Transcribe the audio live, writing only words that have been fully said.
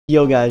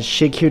Yo guys,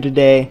 Sshig here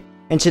today,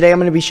 and today I'm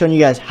going to be showing you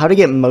guys how to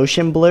get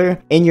motion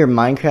blur in your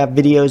Minecraft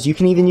videos. You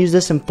can even use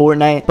this in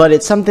Fortnite, but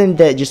it's something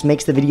that just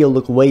makes the video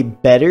look way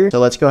better. So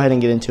let's go ahead and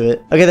get into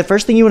it. Okay, the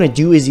first thing you want to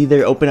do is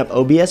either open up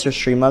OBS or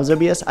Streamlabs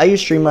OBS. I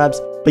use Streamlabs,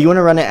 but you want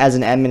to run it as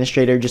an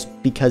administrator just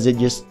because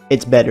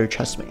it's better,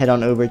 trust me. Head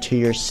on over to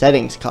your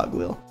settings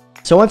cogwheel.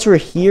 So once we're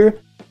here,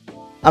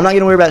 I'm not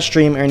going to worry about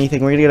stream or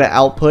anything. We're going to go to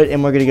output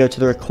and we're going to go to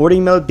the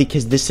recording mode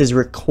because this is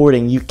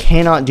recording. You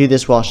cannot do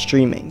this while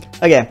streaming.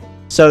 Okay.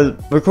 So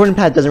recording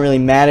pad doesn't really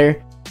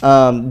matter.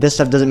 This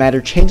stuff doesn't matter.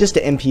 Change this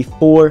to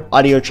MP4.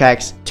 Audio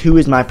tracks 2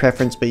 is my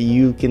preference, but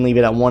you can leave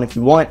it at 1 if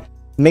you want.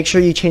 Make sure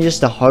you change this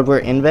to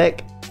hardware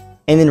NVEC.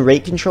 And then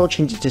rate control,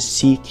 change it to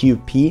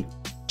CQP.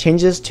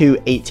 Change this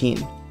to 18.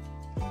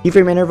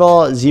 Keyframe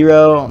interval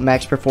 0,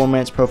 max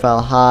performance,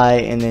 profile high,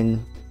 and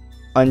then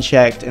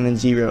unchecked, and then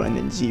 0, and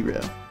then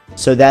 0.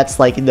 So that's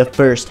like the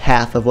first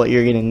half of what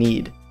you're gonna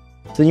need.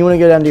 So then you want to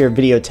go down to your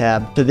video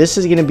tab. So this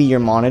is going to be your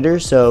monitor.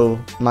 So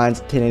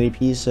mine's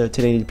 1080p, so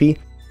 1080p.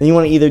 Then you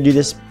want to either do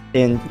this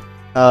in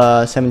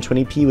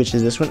 720p, which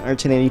is this one, or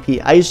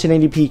 1080p. I use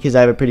 1080p because I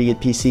have a pretty good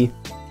PC. You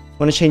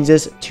want to change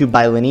this to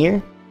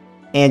bilinear,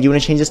 and you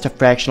want to change this to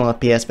fractional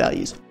FPS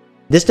values.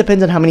 This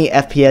depends on how many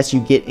FPS you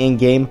get in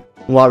game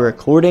while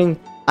recording.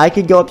 I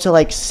could go up to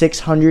like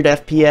 600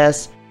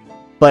 FPS,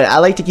 but I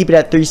like to keep it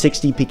at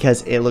 360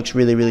 because it looks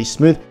really, really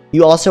smooth.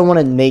 You also want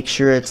to make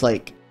sure it's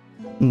like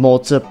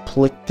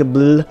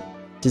multiplicable.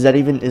 Is that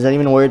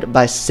even a word?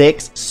 By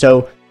 6.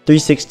 So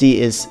 360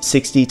 is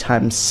 60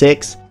 times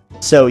 6.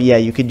 So yeah,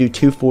 you could do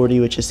 240,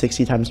 which is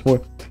 60 times 4,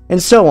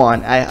 and so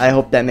on. I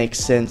hope that makes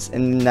sense.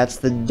 And that's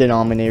the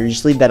denominator.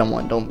 Just leave that on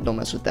 1. Don't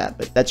mess with that.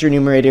 But that's your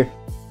numerator.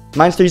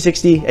 Mine's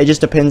 360. It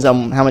just depends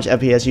on how much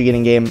FPS you get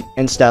in game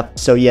and stuff.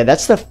 So yeah,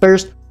 that's the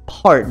first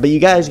part. But you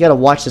guys gotta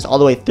watch this all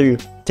the way through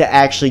to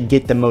actually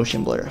get the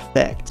motion blur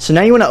effect. So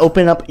now you want to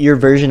open up your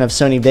version of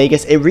Sony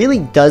Vegas. It really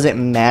doesn't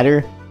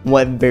matter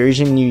what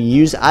version you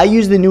use. I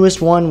use the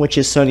newest one, which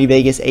is Sony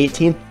Vegas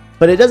 18,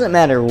 but it doesn't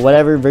matter.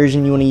 Whatever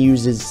version you want to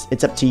use,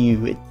 it's up to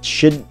you.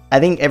 I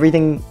think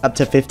everything up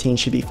to 15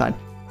 should be fine.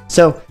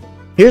 So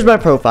here's my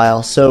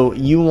profile. So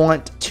you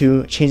want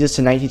to change this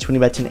to 1920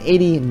 by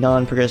 1080,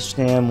 non-progressive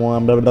stem, blah,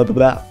 blah, blah, blah,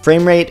 blah.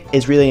 Frame rate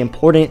is really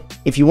important.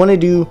 If you want to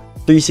do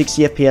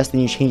 360 FPS, then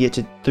you change it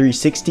to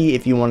 360.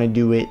 If you want to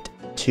do it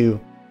to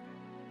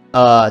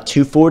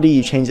 240,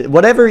 you change it.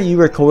 Whatever you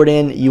record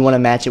in, you want to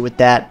match it with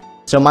that.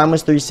 So mine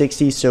was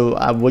 360, so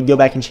I would go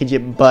back and change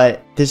it,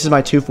 but this is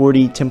my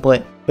 240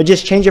 template. But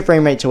just change your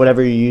frame rate to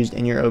whatever you used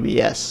in your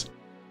OBS.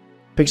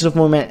 Pixel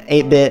format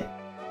 8-bit,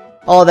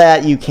 all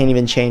that you can't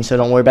even change, so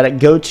don't worry about it.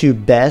 Go to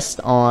best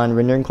on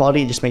rendering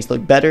quality. It just makes it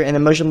look better. And the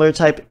motion blur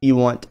type, you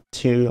want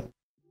to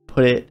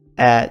put it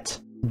at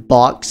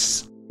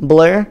box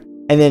blur,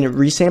 and then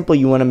resample,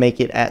 you want to make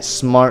it at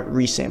smart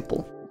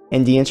resample.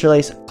 And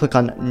deinterlace, click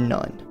on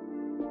none.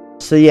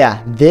 So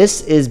yeah,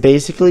 this is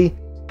basically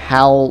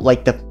how,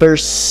 like, the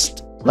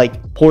first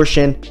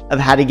portion of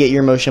how to get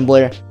your motion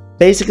blur.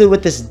 Basically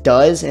what this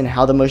does and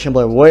how the motion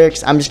blur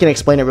works, I'm just gonna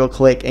explain it real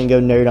quick and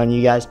go nerd on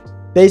you guys.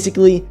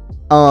 Basically,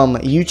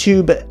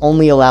 YouTube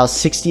only allows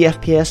 60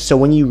 FPS, so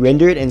when you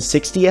render it in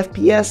 60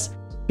 FPS,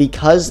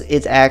 because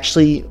it's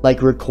actually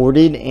like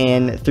recorded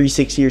in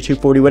 360 or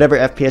 240, whatever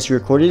FPS you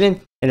recorded in,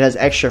 it has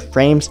extra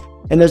frames,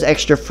 and those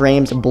extra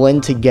frames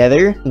blend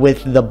together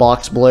with the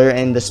box blur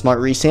and the smart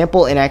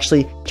resample and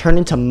actually turn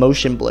into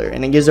motion blur,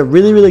 and it gives a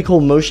really, really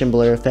cool motion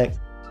blur effect.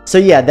 So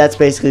yeah, that's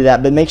basically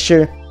that. But make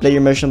sure that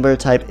your motion blur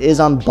type is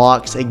on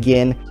box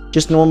again,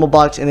 just normal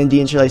box, and then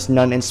deinterlace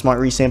none and smart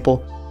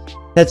resample.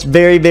 That's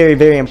very, very,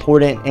 very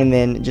important. And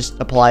then just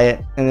apply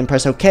it and then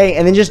press OK,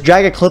 and then just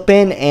drag a clip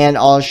in and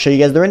I'll show you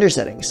guys the render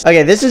settings.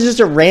 Okay, this is just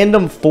a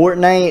random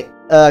Fortnite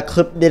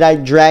clip that I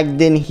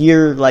dragged in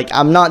here. Like,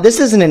 this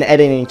isn't an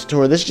editing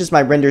tutorial. This is just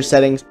my render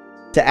settings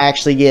to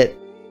actually get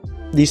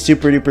these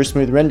super duper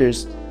smooth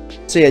renders.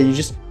 So yeah, you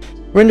just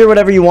render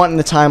whatever you want in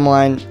the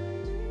timeline.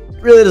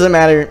 It really doesn't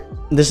matter.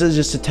 This is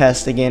just a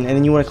test again, and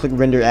then you want to click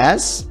render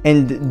as,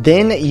 and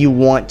then you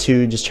want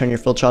to just turn your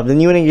filter off. Then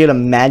you want to go to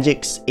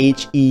Magic's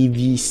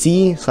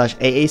HEVC/AAC,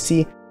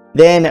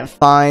 then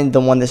find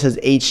the one that says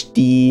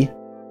HD,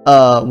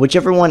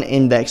 whichever one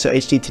NVEC, so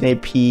HD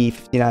 1080p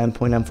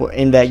 59.94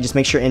 NVEC. Just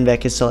make sure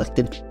NVEC is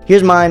selected.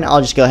 Here's mine.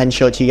 I'll just go ahead and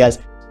show it to you guys.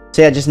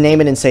 So yeah, just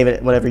name it and save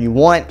it whatever you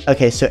want.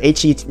 Okay, so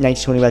HD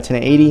 1920 by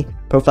 1080,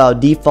 profile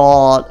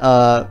default.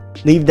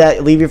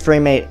 Leave your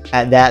frame rate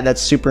at that.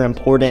 That's super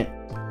important.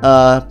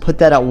 Put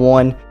that at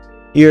 1.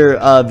 Your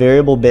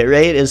variable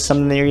bitrate is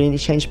something that you're going to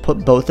change.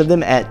 Put both of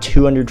them at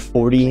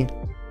 240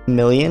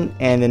 million,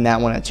 and then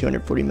that one at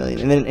 240 million,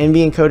 and then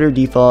NV encoder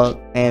default,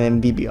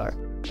 and then BBR.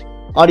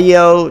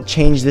 Audio,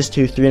 change this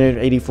to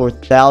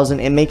 384,000.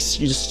 It makes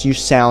you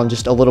sound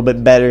just a little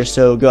bit better,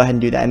 so go ahead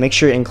and do that, and make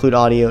sure include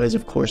audio is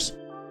of course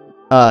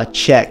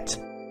checked.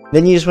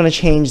 Then you just want to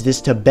change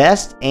this to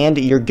best, and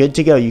you're good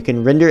to go. You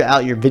can render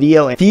out your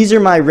video. And these are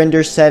my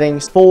render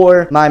settings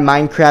for my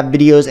Minecraft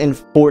videos and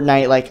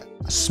Fortnite, like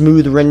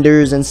smooth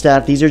renders and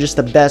stuff. These are just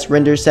the best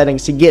render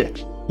settings to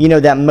get you know,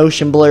 that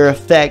motion blur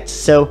effect.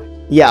 So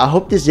yeah, I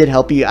hope this did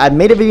help you. I've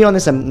made a video on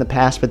this in the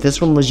past, but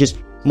this one was just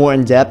more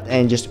in depth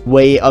and just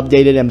way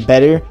updated and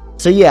better.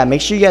 So yeah,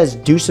 make sure you guys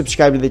do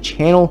subscribe to the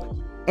channel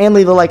and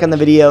leave a like on the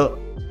video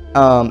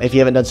if you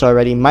haven't done so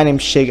already. My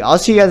name's Sshig. I'll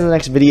see you guys in the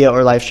next video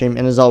or live stream,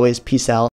 and as always, peace out.